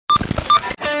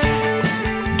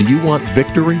Do you want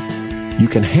victory? You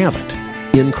can have it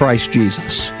in Christ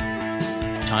Jesus.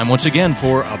 Time once again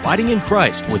for Abiding in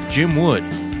Christ with Jim Wood.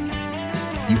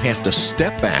 You have to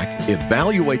step back,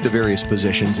 evaluate the various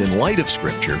positions in light of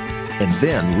Scripture, and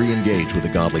then re-engage with a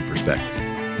godly perspective.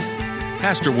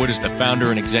 Pastor Wood is the founder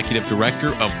and executive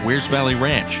director of Wears Valley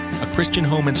Ranch, a Christian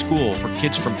home and school for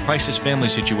kids from crisis family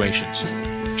situations.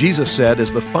 Jesus said,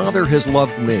 "As the Father has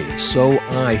loved me, so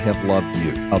I have loved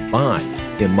you.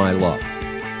 Abide in my love."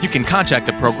 You can contact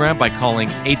the program by calling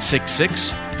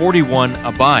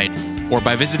 866-41-ABIDE or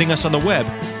by visiting us on the web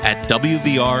at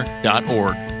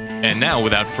wvr.org. And now,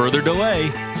 without further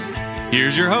delay,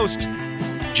 here's your host,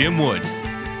 Jim Wood.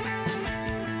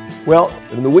 Well,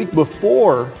 in the week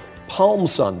before Palm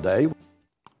Sunday,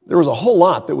 there was a whole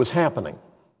lot that was happening.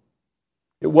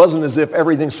 It wasn't as if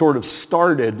everything sort of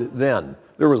started then.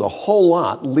 There was a whole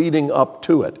lot leading up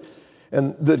to it.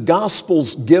 And the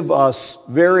Gospels give us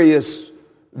various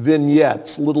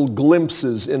vignettes, little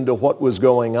glimpses into what was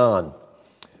going on.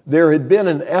 There had been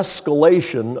an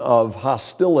escalation of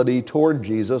hostility toward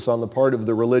Jesus on the part of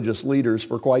the religious leaders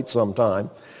for quite some time.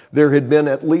 There had been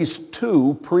at least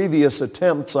 2 previous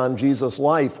attempts on Jesus'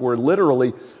 life where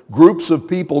literally groups of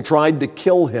people tried to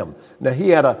kill him. Now, he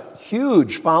had a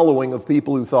huge following of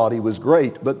people who thought he was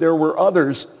great, but there were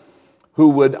others who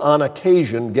would on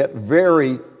occasion get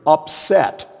very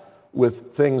upset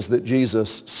with things that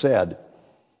Jesus said.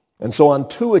 And so on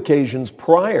 2 occasions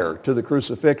prior to the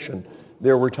crucifixion,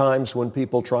 there were times when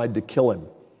people tried to kill him.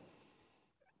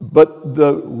 But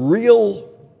the real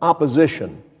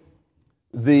opposition,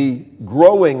 the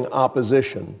growing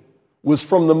opposition, was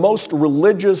from the most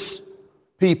religious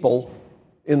people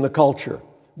in the culture,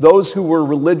 those who were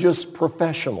religious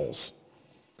professionals.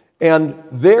 And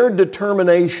their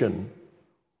determination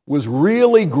was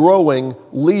really growing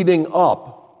leading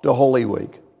up to Holy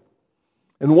Week.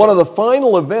 And one of the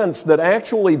final events that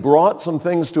actually brought some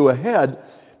things to a head,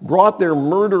 brought their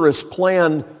murderous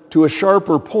plan to a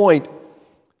sharper point,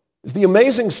 is the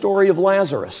amazing story of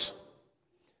Lazarus.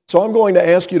 So I'm going to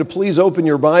ask you to please open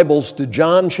your Bibles to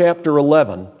John chapter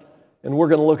 11, and we're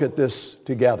going to look at this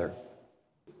together.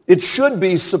 It should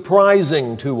be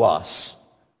surprising to us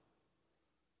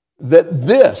that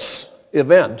this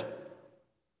event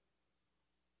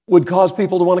would cause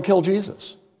people to want to kill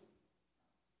Jesus.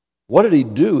 What did he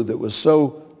do that was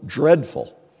so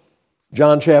dreadful?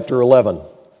 John chapter 11.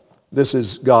 This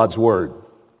is God's word.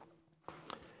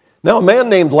 Now a man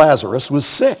named Lazarus was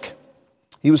sick.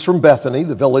 He was from Bethany,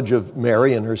 the village of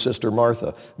Mary and her sister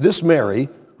Martha. This Mary,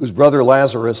 whose brother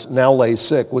Lazarus now lay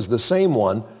sick, was the same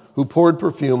one who poured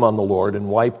perfume on the Lord and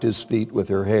wiped his feet with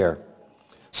her hair.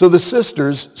 So the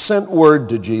sisters sent word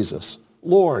to Jesus,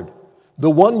 "Lord, the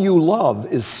one you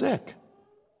love is sick."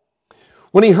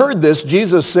 When he heard this,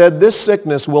 Jesus said, "This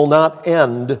sickness will not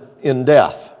end in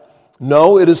death.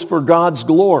 No, it is for God's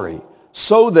glory,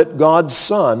 so that God's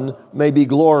Son may be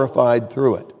glorified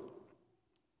through it."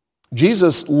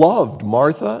 Jesus loved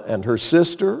Martha and her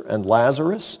sister and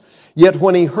Lazarus, yet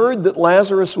when he heard that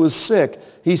Lazarus was sick,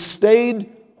 he stayed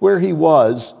where he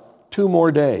was 2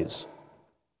 more days.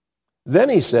 Then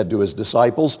he said to his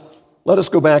disciples, "Let us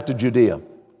go back to Judea."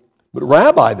 "But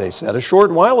Rabbi," they said, "a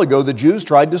short while ago the Jews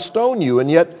tried to stone you, and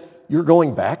yet you're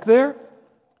going back there?"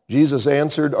 Jesus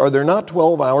answered, "Are there not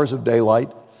 12 hours of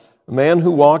daylight? A man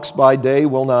who walks by day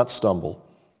will not stumble,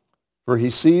 for he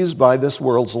sees by this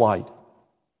world's light.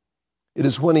 It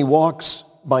is when he walks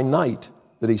by night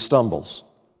that he stumbles,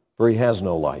 for he has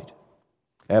no light."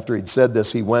 After he'd said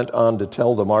this, he went on to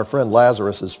tell them, "Our friend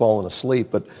Lazarus has fallen asleep,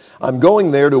 but I'm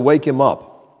going there to wake him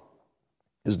up."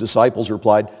 His disciples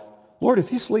replied, "Lord, if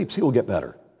he sleeps, he will get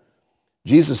better."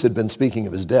 Jesus had been speaking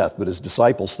of his death, but his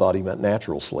disciples thought he meant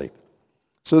natural sleep.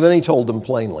 So then he told them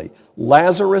plainly,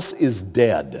 "Lazarus is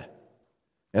dead,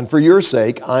 and for your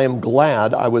sake I am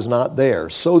glad I was not there,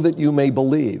 so that you may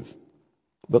believe.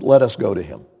 But let us go to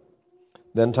him."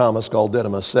 Then Thomas, called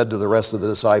Didymus, said to the rest of the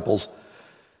disciples,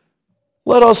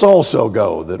 "Let us also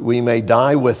go, that we may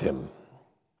die with him."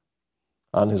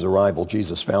 On his arrival,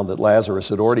 Jesus found that Lazarus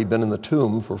had already been in the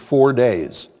tomb for 4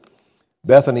 days.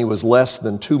 Bethany was less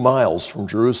than 2 miles from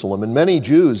Jerusalem, and many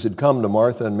Jews had come to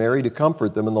Martha and Mary to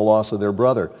comfort them in the loss of their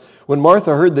brother. When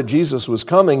Martha heard that Jesus was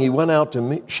coming, she went out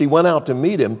to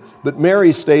meet him, but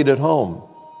Mary stayed at home.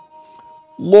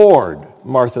 "Lord,"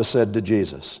 Martha said to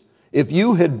Jesus, "if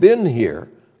you had been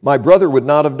here, my brother would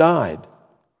not have died.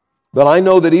 But I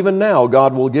know that even now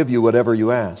God will give you whatever you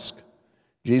ask."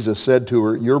 Jesus said to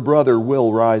her, "Your brother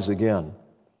will rise again."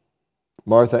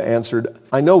 Martha answered,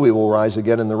 "I know he will rise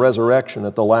again in the resurrection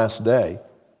at the last day."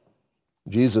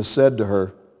 Jesus said to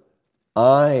her,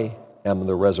 "I am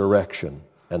the resurrection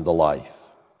and the life.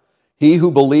 He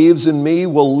who believes in me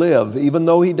will live even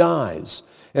though he dies,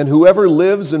 and whoever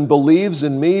lives and believes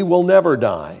in me will never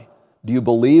die. Do you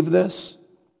believe this?"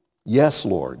 "Yes,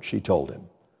 Lord," she told him.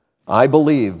 "I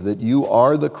believe that you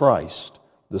are the Christ,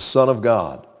 the Son of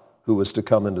God, who was to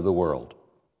come into the world."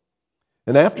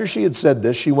 And after she had said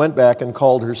this, she went back and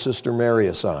called her sister Mary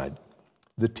aside.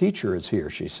 "The teacher is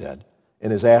here," she said,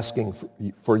 "and is asking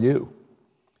for you."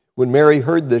 When Mary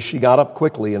heard this, she got up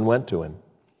quickly and went to him.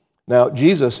 Now,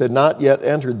 Jesus had not yet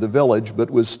entered the village,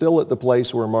 but was still at the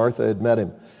place where Martha had met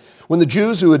him. When the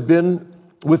Jews who had been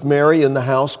with Mary in the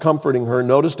house comforting her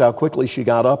noticed how quickly she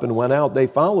got up and went out, they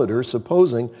followed her,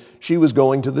 supposing she was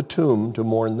going to the tomb to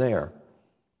mourn there.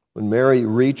 When Mary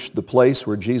reached the place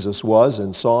where Jesus was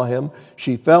and saw him,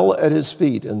 she fell at his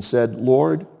feet and said,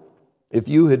 "Lord, if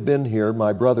you had been here,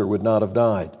 my brother would not have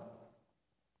died."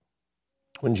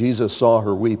 When Jesus saw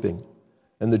her weeping,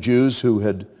 and the Jews who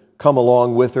had come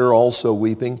along with her also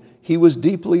weeping, he was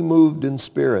deeply moved in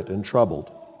spirit and troubled.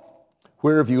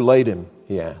 "Where have you laid him?"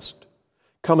 he asked.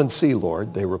 "Come and see,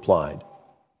 Lord," they replied.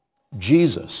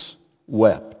 Jesus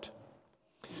wept.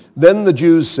 Then the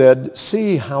Jews said,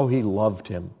 "See how he loved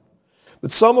him."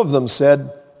 But some of them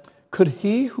said, Could not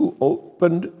he who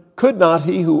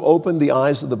opened the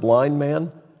eyes of the blind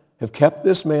man have kept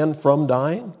this man from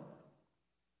dying?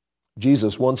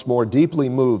 Jesus, once more deeply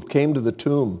moved, came to the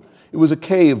tomb. It was a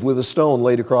cave with a stone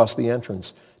laid across the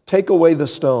entrance. "Take away the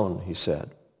stone," he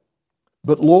said.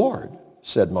 "But Lord,"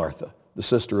 said Martha, the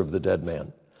sister of the dead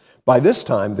man, "by this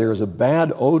time there is a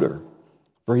bad odor,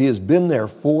 for he has been there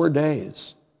 4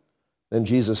 days." Then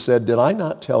Jesus said, "Did I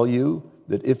not tell you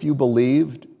that if you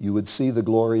believed, you would see the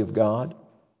glory of God?"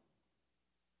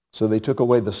 So they took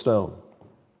away the stone.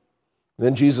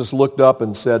 Then Jesus looked up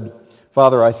and said,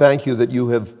 "Father, I thank you that you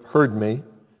have heard me.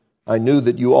 I knew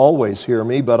that you always hear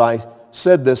me, but I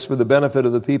said this for the benefit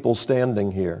of the people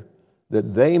standing here,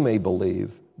 that they may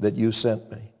believe that you sent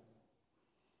me."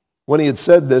 When he had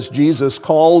said this, Jesus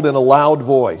called in a loud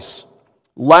voice,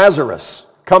 "Lazarus,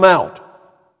 come out!"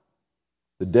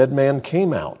 The dead man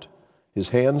came out, his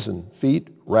hands and feet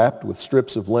wrapped with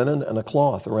strips of linen and a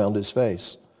cloth around his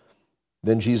face.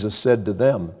 Then Jesus said to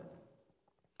them,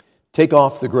 "Take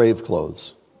off the grave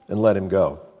clothes and let him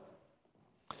go."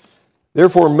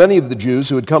 Therefore, many of the Jews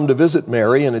who had come to visit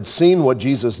Mary and had seen what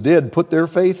Jesus did put their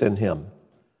faith in him.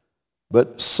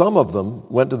 But some of them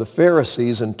went to the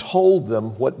Pharisees and told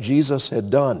them what Jesus had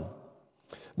done.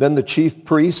 Then the chief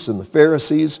priests and the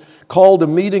Pharisees called a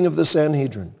meeting of the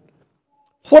Sanhedrin.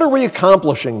 "What are we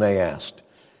accomplishing?" they asked.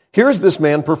 "Here's this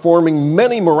man performing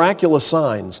many miraculous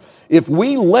signs. If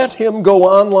we let him go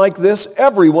on like this,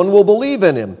 everyone will believe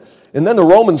in him. And then the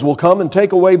Romans will come and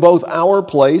take away both our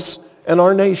place and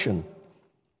our nation."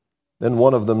 Then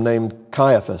one of them, named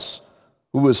Caiaphas,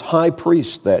 who was high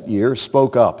priest that year,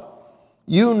 spoke up.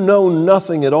 "You know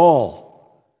nothing at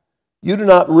all. You do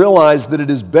not realize that it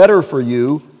is better for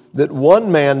you that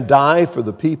one man die for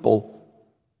the people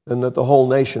than that the whole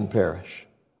nation perish."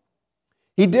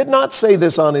 He did not say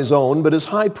this on his own, but as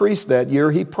high priest that year,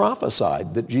 he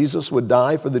prophesied that Jesus would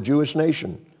die for the Jewish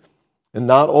nation, and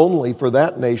not only for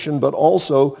that nation, but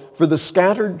also for the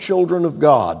scattered children of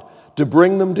God, to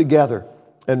bring them together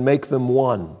and make them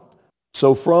one.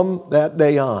 So from that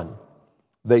day on,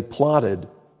 they plotted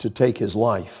to take his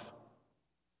life.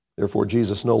 Therefore,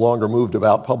 Jesus no longer moved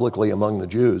about publicly among the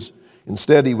Jews.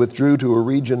 Instead, he withdrew to a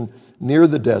region near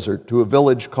the desert, to a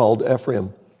village called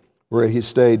Ephraim, where he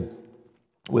stayed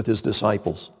with his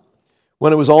disciples.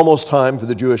 When it was almost time for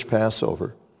the Jewish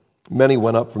Passover, many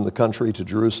went up from the country to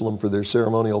Jerusalem for their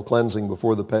ceremonial cleansing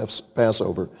before the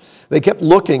Passover. They kept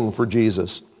looking for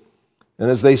Jesus. And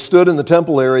as they stood in the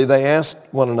temple area, they asked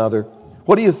one another,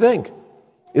 "What do you think?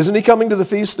 Isn't he coming to the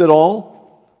feast at all?"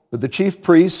 But the chief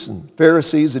priests and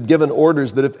Pharisees had given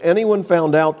orders that if anyone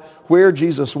found out where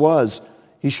Jesus was,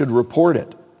 he should report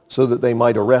it so that they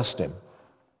might arrest him.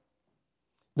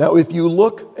 Now, if you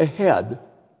look ahead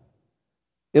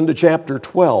into chapter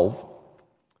 12,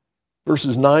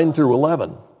 verses 9 through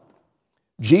 11,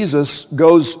 Jesus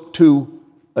goes to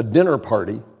a dinner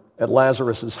party at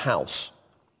Lazarus' house.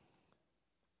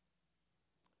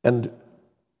 And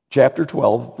chapter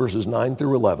 12, verses 9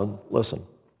 through 11, listen.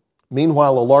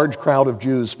 "Meanwhile, a large crowd of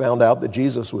Jews found out that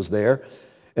Jesus was there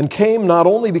and came not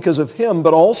only because of him,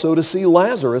 but also to see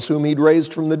Lazarus, whom he'd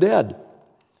raised from the dead.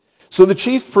 So the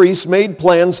chief priests made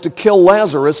plans to kill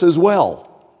Lazarus as well.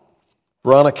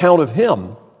 For on account of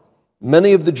him,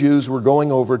 many of the Jews were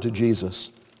going over to Jesus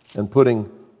and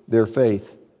putting their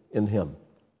faith in him."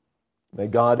 May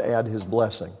God add his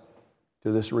blessing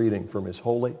to this reading from his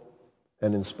holy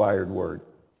and inspired word.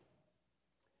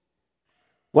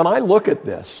 When I look at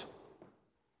this,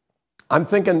 I'm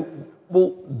thinking,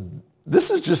 well, this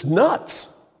is just nuts.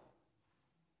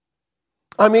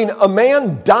 I mean, a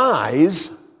man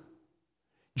dies,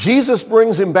 Jesus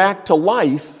brings him back to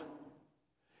life,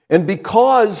 and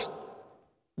because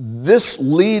this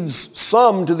leads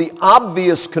some to the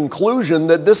obvious conclusion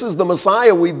that this is the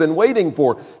Messiah we've been waiting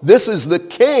for. This is the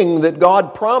King that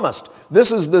God promised.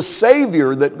 This is the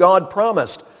Savior that God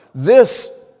promised. This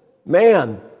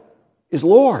man is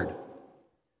Lord.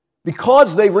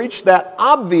 Because they reached that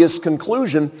obvious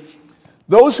conclusion,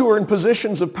 those who were in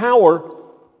positions of power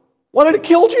wanted to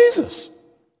kill Jesus.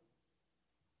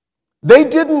 They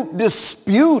didn't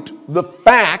dispute the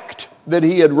fact that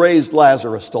he had raised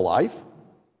Lazarus to life.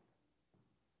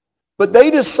 But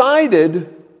they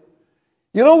decided,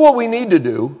 you know what we need to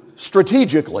do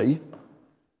strategically?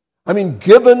 I mean,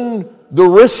 given the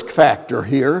risk factor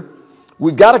here,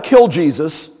 we've got to kill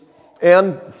Jesus,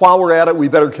 and while we're at it, we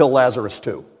better kill Lazarus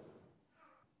too.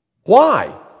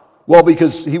 Why? Well,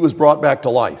 because he was brought back to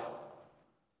life.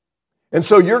 And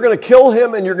so you're going to kill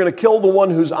him, and you're going to kill the one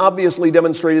who's obviously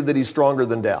demonstrated that he's stronger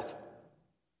than death.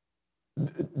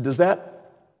 Does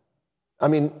that, I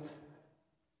mean,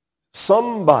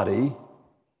 somebody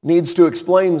needs to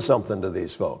explain something to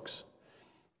these folks.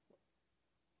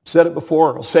 I've said it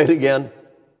before, I'll say it again.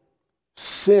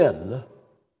 Sin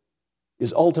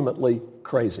is ultimately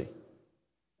crazy.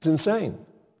 It's insane.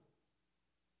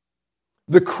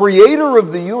 The creator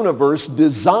of the universe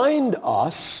designed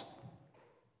us,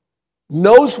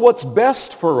 knows what's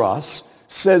best for us,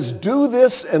 says do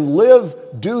this and live,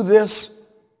 do this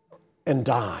and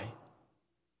die.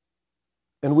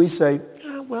 And we say,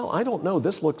 well, I don't know,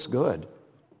 this looks good.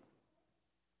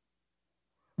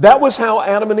 That was how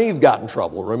Adam and Eve got in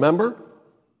trouble, remember?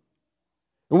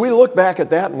 And we look back at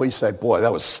that and we say, boy,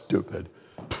 that was stupid.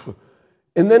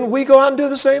 And then we go out and do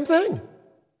the same thing.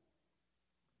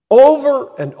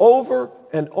 Over and over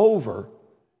and over,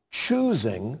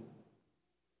 choosing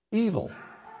evil,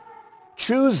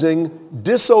 choosing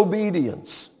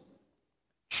disobedience,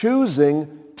 choosing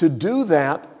to do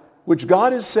that which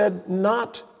God has said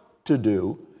not to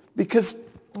do because,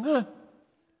 I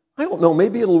don't know,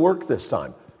 maybe it'll work this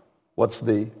time. What's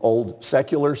the old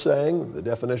secular saying? The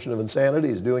definition of insanity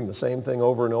is doing the same thing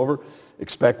over and over,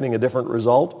 expecting a different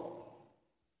result.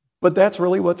 But that's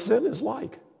really what sin is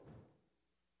like.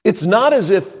 It's not as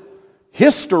if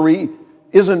history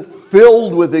isn't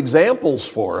filled with examples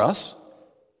for us.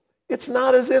 It's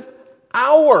not as if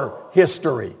our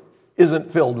history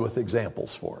isn't filled with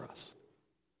examples for us.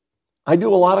 I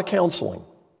do a lot of counseling.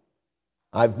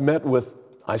 I've met with,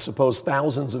 I suppose,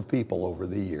 thousands of people over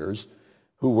the years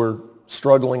who were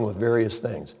struggling with various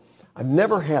things. I've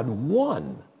never had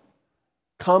one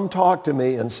come talk to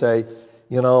me and say,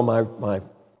 you know,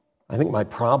 I think my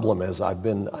problem is I've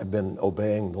been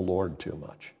obeying the Lord too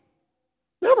much.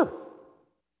 Never.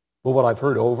 But what I've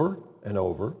heard over and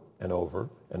over and over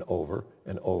and over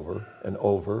and over and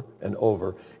over and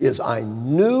over is I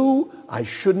knew I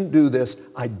shouldn't do this.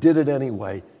 I did it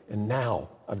anyway, and now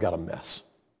I've got a mess.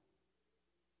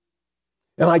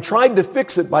 And I tried to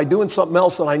fix it by doing something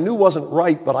else that I knew wasn't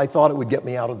right, but I thought it would get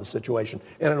me out of the situation,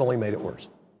 and it only made it worse.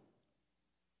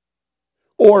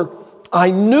 Or I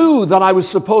knew that I was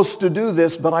supposed to do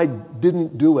this, but I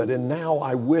didn't do it, and now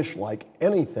I wish, like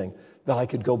anything, that I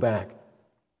could go back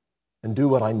and do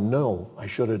what I know I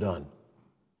should have done.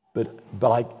 But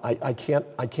I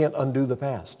can't undo the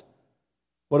past.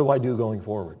 What do I do going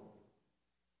forward?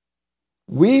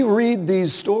 We read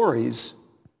these stories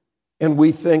and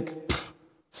we think,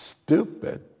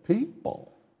 stupid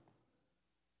people.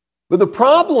 But the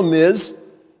problem is,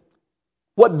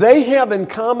 what they have in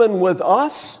common with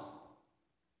us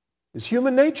is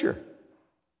human nature.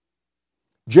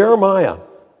 Jeremiah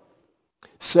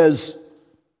says,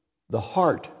 the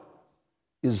heart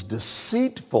is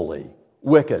deceitfully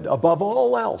wicked above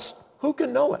all else. Who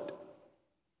can know it?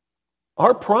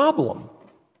 Our problem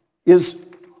is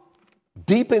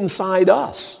deep inside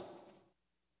us.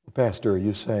 Pastor, are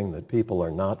you saying that people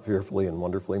are not fearfully and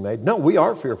wonderfully made? No, we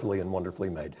are fearfully and wonderfully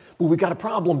made. But we got a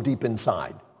problem deep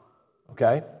inside.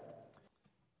 Okay?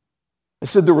 I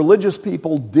said the religious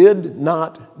people did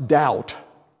not doubt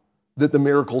that the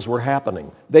miracles were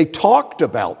happening. They talked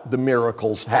about the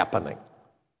miracles happening.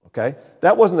 Okay?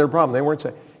 That wasn't their problem. They weren't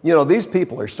saying, you know, these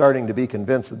people are starting to be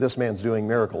convinced that this man's doing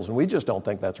miracles, and we just don't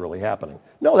think that's really happening.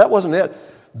 No, that wasn't it.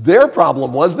 Their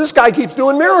problem was this guy keeps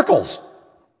doing miracles.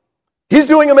 He's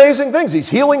doing amazing things. He's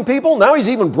healing people. Now he's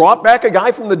even brought back a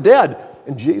guy from the dead.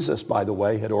 And Jesus, by the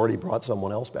way, had already brought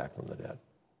someone else back from the dead.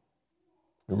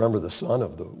 Remember the son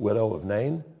of the widow of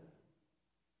Nain?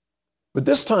 But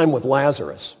this time with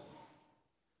Lazarus.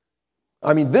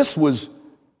 I mean, this was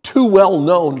too well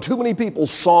known. Too many people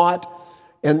saw it,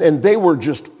 and they were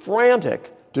just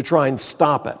frantic to try and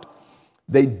stop it.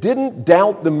 They didn't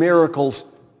doubt the miracles,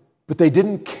 but they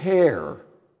didn't care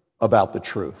about the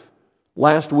truth.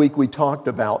 Last week we talked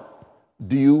about,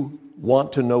 do you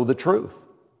want to know the truth?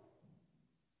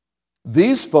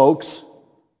 These folks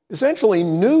essentially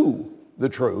knew the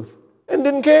truth and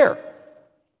didn't care.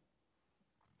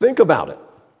 Think about it.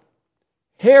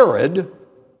 Herod,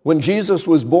 when Jesus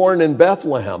was born in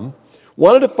Bethlehem,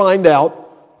 wanted to find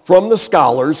out from the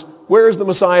scholars, where is the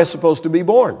Messiah supposed to be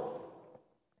born?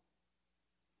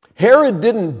 Herod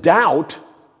didn't doubt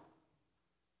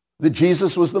that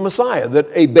Jesus was the Messiah, that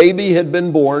a baby had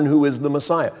been born who is the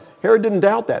Messiah. Herod didn't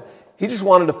doubt that. He just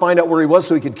wanted to find out where he was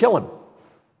so he could kill him.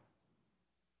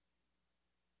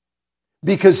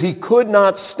 Because he could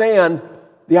not stand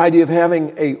the idea of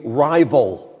having a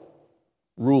rival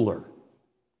ruler.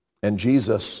 And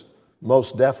Jesus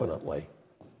most definitely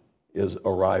is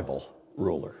a rival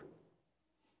ruler.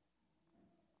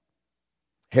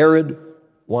 Herod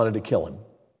wanted to kill him.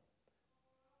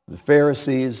 The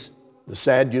Pharisees, the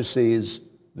Sadducees,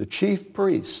 the chief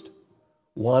priest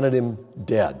wanted him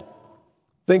dead.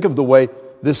 Think of the way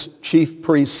this chief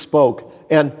priest spoke.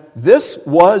 And this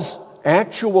was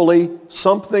actually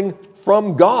something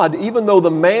from God. Even though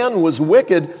the man was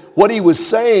wicked, what he was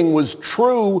saying was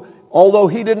true, although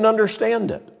he didn't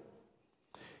understand it.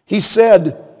 He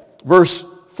said, verse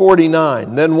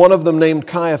 49, then one of them named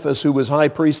Caiaphas, who was high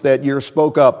priest that year,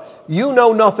 spoke up, "You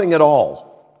know nothing at all.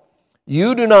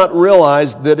 You do not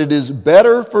realize that it is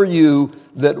better for you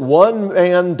that one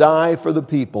man die for the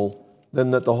people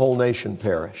than that the whole nation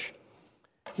perish."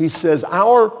 He says,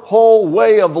 our whole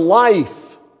way of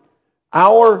life,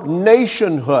 our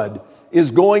nationhood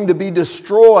is going to be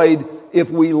destroyed if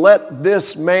we let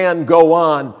this man go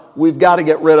on. We've got to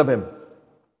get rid of him.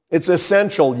 It's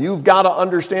essential. You've got to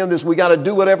understand this. We've got to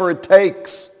do whatever it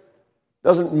takes. It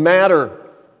doesn't matter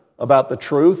about the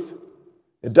truth.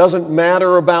 It doesn't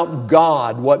matter about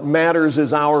God. What matters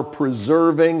is our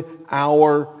preserving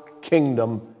our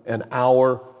kingdom and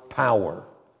our power.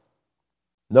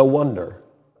 No wonder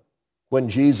when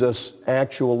Jesus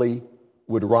actually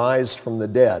would rise from the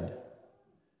dead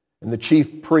and the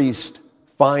chief priest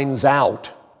finds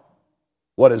out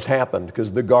what has happened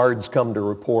because the guards come to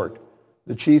report.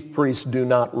 The chief priests do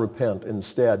not repent.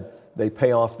 Instead, they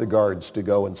pay off the guards to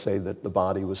go and say that the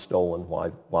body was stolen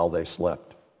while they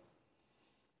slept.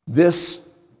 This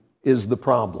is the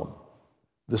problem,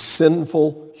 the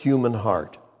sinful human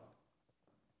heart.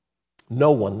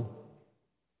 No one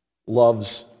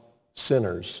loves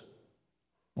sinners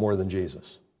more than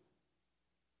Jesus.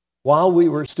 While we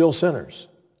were still sinners,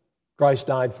 Christ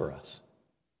died for us.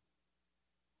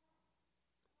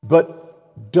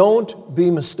 But don't be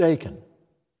mistaken,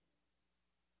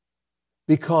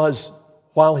 because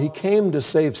while he came to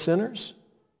save sinners,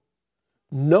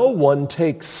 no one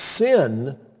takes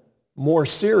sin more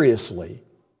seriously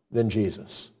than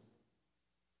Jesus.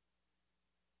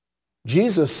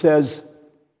 Jesus says,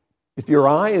 if your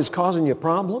eye is causing you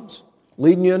problems,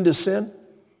 leading you into sin,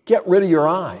 get rid of your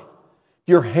eye.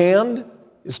 If your hand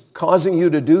is causing you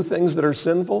to do things that are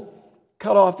sinful,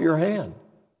 cut off your hand.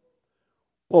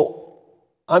 Well,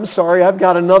 I'm sorry, I've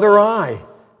got another eye,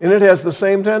 and it has the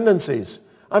same tendencies.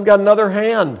 I've got another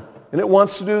hand, and it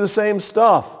wants to do the same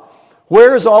stuff.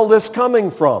 Where is all this coming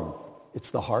from?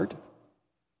 It's the heart.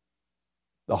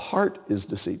 The heart is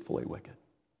deceitfully wicked.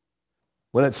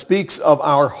 When it speaks of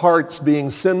our hearts being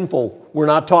sinful, we're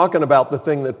not talking about the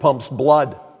thing that pumps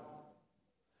blood.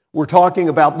 We're talking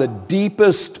about the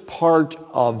deepest part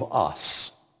of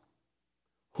us.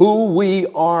 Who we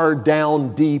are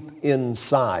down deep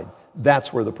inside.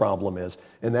 That's where the problem is.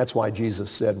 And that's why Jesus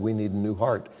said we need a new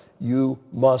heart. You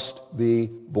must be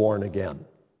born again.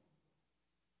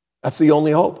 That's the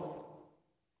only hope.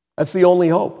 That's the only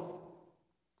hope.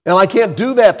 And I can't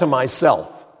do that to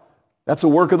myself. That's a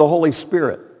work of the Holy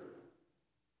Spirit.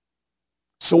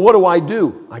 So what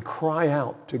do? I cry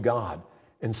out to God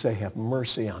and say, have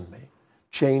mercy on me.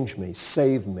 Change me,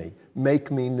 save me,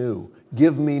 make me new,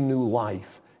 give me new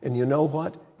life. And you know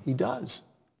what? He does.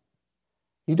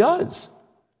 He does.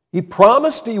 He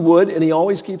promised he would, and he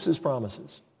always keeps his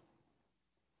promises.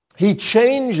 He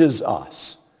changes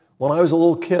us. When I was a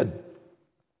little kid,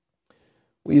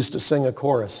 we used to sing a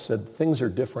chorus, said, things are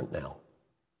different now.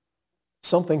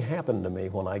 Something happened to me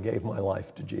when I gave my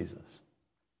life to Jesus.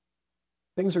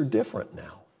 Things are different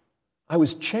now. I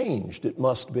was changed, it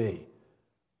must be,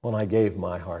 when I gave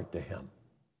my heart to him.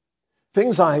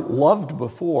 Things I loved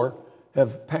before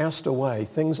have passed away.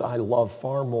 Things I love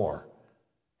far more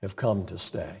have come to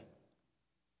stay.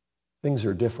 Things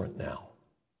are different now.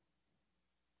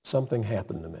 something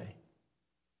happened to me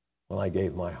when I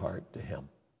gave my heart to him.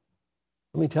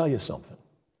 Let me tell you something.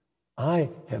 I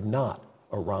have not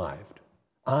arrived.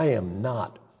 I am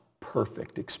not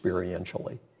perfect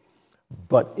experientially.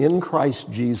 But in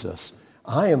Christ Jesus,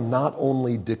 I am not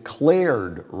only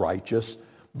declared righteous,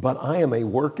 but I am a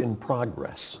work in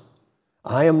progress.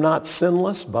 I am not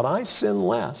sinless, but I sin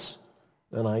less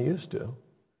than I used to.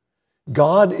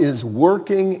 God is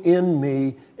working in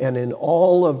me and in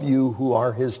all of you who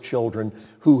are his children,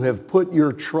 who have put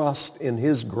your trust in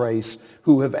his grace,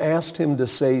 who have asked him to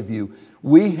save you.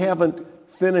 We haven't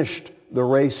finished the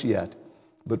race yet,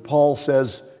 but Paul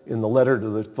says in the letter to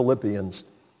the Philippians,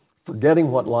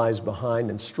 forgetting what lies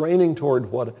behind and straining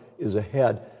toward what is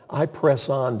ahead, I press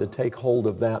on to take hold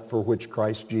of that for which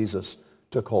Christ Jesus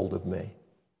took hold of me.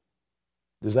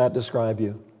 Does that describe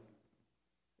you?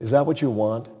 Is that what you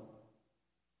want?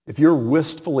 If you're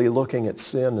wistfully looking at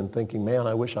sin and thinking, man,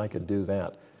 I wish I could do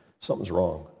that, something's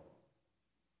wrong.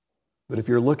 But if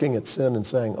you're looking at sin and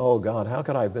saying, oh God, how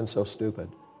could I have been so stupid?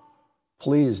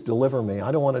 Please deliver me.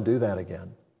 I don't want to do that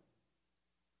again.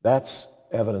 That's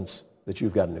evidence that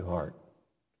you've got a new heart.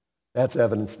 That's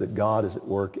evidence that God is at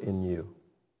work in you.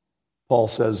 Paul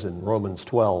says in Romans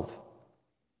 12,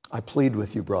 I plead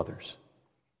with you, brothers.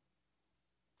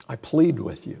 I plead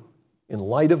with you, in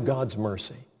light of God's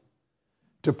mercy,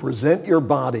 to present your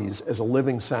bodies as a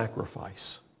living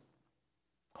sacrifice,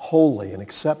 holy and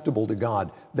acceptable to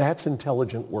God. That's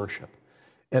intelligent worship.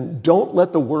 And don't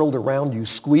let the world around you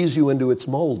squeeze you into its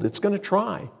mold. It's going to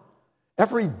try.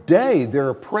 Every day there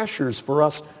are pressures for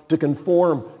us to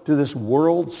conform to this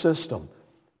world system.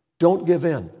 Don't give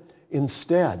in.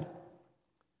 Instead,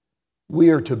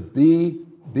 we are to be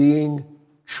being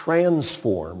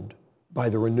transformed by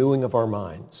the renewing of our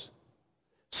minds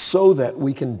so that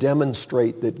we can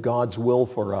demonstrate that God's will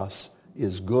for us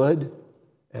is good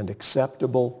and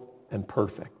acceptable and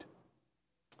perfect.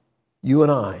 You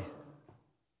and I,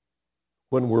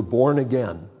 when we're born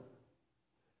again,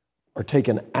 are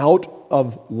taken out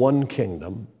of one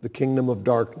kingdom, the kingdom of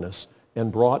darkness, and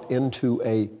brought into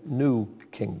a new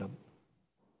kingdom,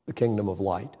 the kingdom of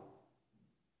light.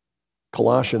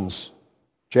 Colossians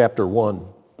chapter 1,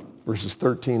 verses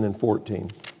 13 and 14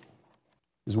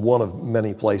 is one of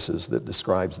many places that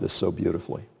describes this so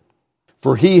beautifully.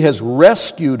 For he has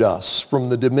rescued us from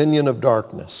the dominion of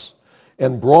darkness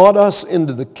and brought us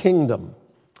into the kingdom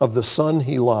of the Son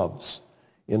he loves,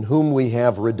 in whom we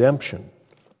have redemption,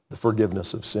 the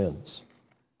forgiveness of sins.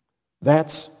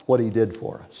 That's what he did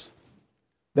for us.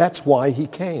 That's why he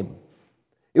came.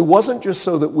 It wasn't just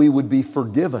so that we would be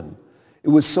forgiven. It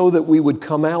was so that we would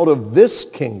come out of this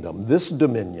kingdom, this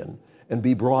dominion, and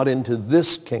be brought into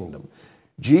this kingdom.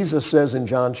 Jesus says in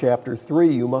John chapter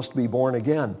 3, you must be born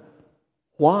again.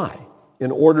 Why?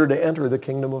 In order to enter the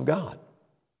kingdom of God.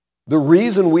 The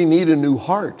reason we need a new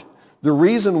heart, the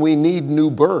reason we need new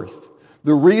birth,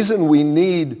 the reason we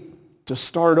need to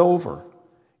start over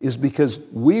is because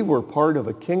we were part of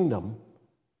a kingdom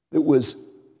that was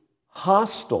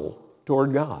hostile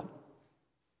toward God.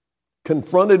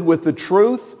 Confronted with the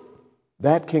truth,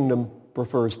 that kingdom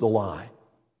prefers the lie.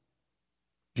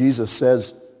 Jesus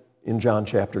says in John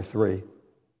chapter 3,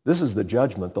 this is the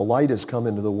judgment. The light has come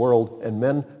into the world, and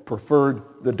men preferred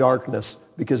the darkness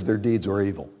because their deeds were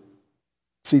evil.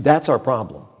 See, that's our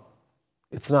problem.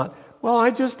 It's not, well,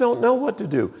 I just don't know what to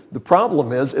do. The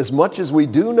problem is, as much as we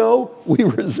do know, we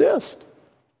resist.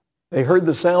 They heard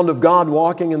the sound of God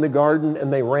walking in the garden,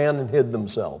 and they ran and hid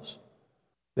themselves.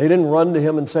 They didn't run to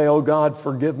him and say, oh, God,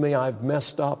 forgive me, I've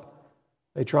messed up.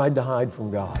 They tried to hide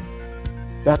from God.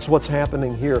 That's what's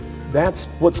happening here. That's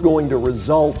what's going to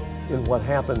result in what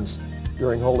happens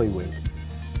during Holy Week.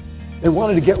 They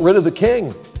wanted to get rid of the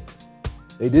king.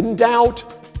 They didn't doubt.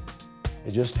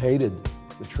 They just hated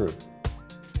the truth.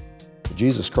 But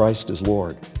Jesus Christ is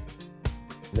Lord.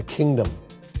 And the kingdom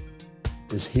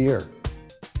is here.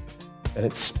 And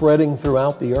it's spreading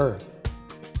throughout the earth.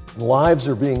 And lives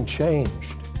are being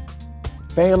changed.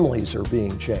 Families are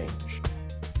being changed.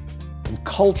 And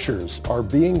cultures are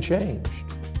being changed.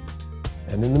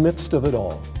 And in the midst of it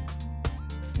all,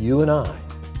 you and I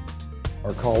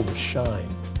are called to shine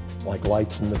like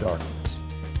lights in the darkness.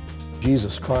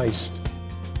 Jesus Christ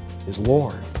is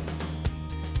Lord.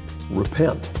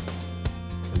 Repent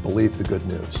and believe the good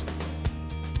news.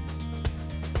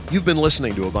 You've been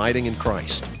listening to Abiding in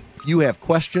Christ. If you have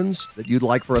questions that you'd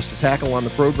like for us to tackle on the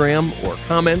program or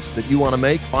comments that you want to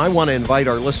make, I want to invite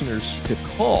our listeners to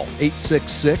call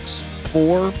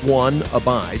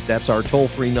 866-41-ABIDE. That's our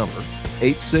toll-free number,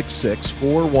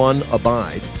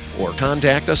 866-41-ABIDE, or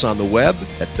contact us on the web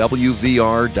at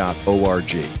wvr.org.